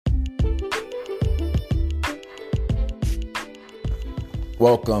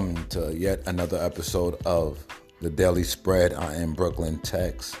Welcome to yet another episode of The Daily Spread. I am Brooklyn,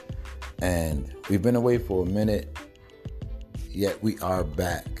 Tex, and we've been away for a minute, yet we are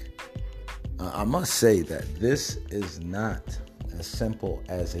back. I must say that this is not as simple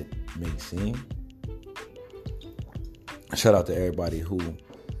as it may seem. Shout out to everybody who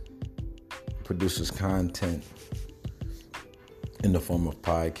produces content in the form of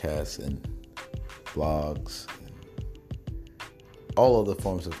podcasts and blogs, all other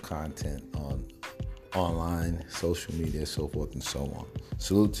forms of content on online, social media, so forth and so on.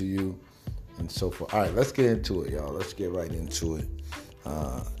 Salute to you and so forth. All right, let's get into it, y'all. Let's get right into it.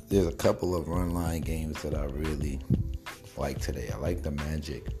 There's a couple of run line games that I really like today. I like the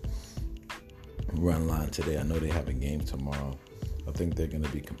Magic run line today. I know they have a game tomorrow. I think they're going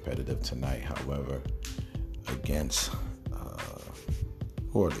to be competitive tonight. However, against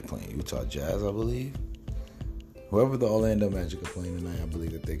who are they playing? Utah Jazz, I believe. Whoever the Orlando Magic are playing tonight, I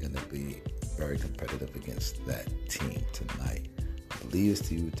believe that they're going to be very competitive against that team tonight. I believe it's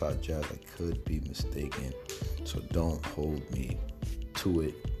the Utah Jazz. I could be mistaken, so don't hold me to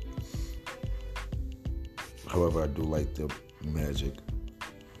it. However, I do like the Magic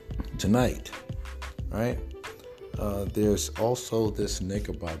tonight, right? There's also this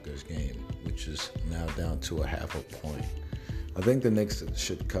Knickerbockers game, which is now down to a half a point. I think the Knicks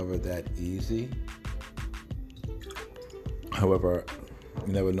should cover that easy. However,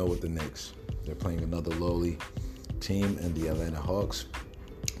 you never know with the Knicks. They're playing another lowly team in the Atlanta Hawks.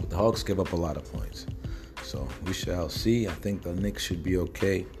 But the Hawks give up a lot of points. So we shall see. I think the Knicks should be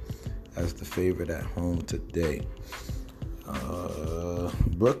okay as the favorite at home today.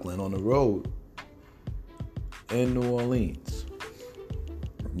 Brooklyn on the road in New Orleans.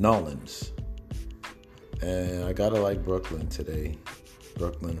 Nolans. And I gotta like Brooklyn today.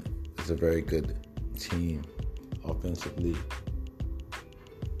 Brooklyn is a very good team offensively.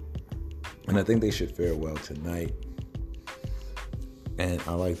 And I think they should fare well tonight. And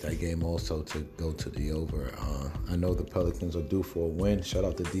I like that game also to go to the over. I know the Pelicans are due for a win. Shout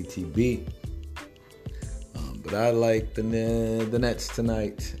out to DTB. But I like the Nets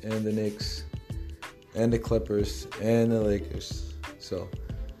tonight, and the Knicks, and the Clippers, and the Lakers. So,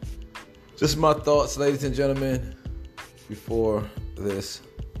 just my thoughts, ladies and gentlemen, before this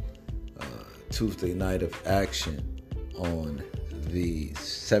Tuesday night of action on the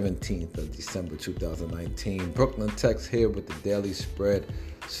 17th of December 2019. Brooklyn, Tex here with the Daily Spread.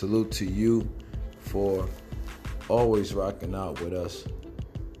 Salute to you for always rocking out with us.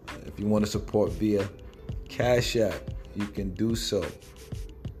 If you want to support via Cash App, you can do so.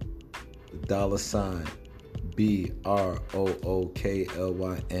 The $sign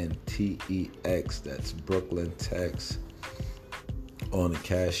BROOKLYNTEX. That's Brooklyn, Tex on the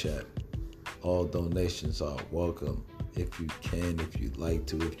Cash App. All donations are welcome if you can, if you'd like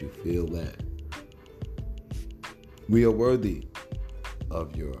to, if you feel that we are worthy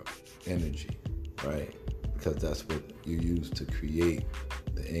of your energy, right? Because that's what you use to create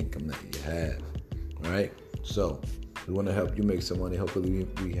the income that you have, right? So we want to help you make some money. Hopefully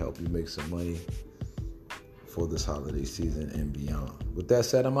we help you make some money for this holiday season and beyond. With that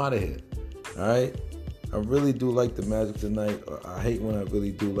said, I'm out of here, all right? I really do like the Magic tonight. I hate when I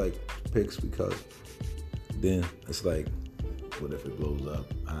really do like picks because then it's like, what if it blows up?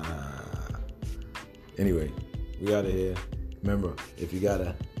 Anyway, we out of here. Remember, if you got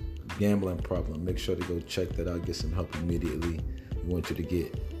a gambling problem, make sure to go check that out. Get some help immediately. We want you to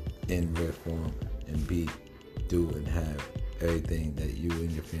get in rare form and do and have everything that you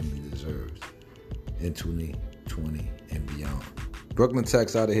and your family deserves in 2020 and beyond. Brooklyn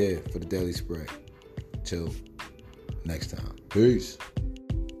Tex out of here for the Daily Spread. Till next time. Peace.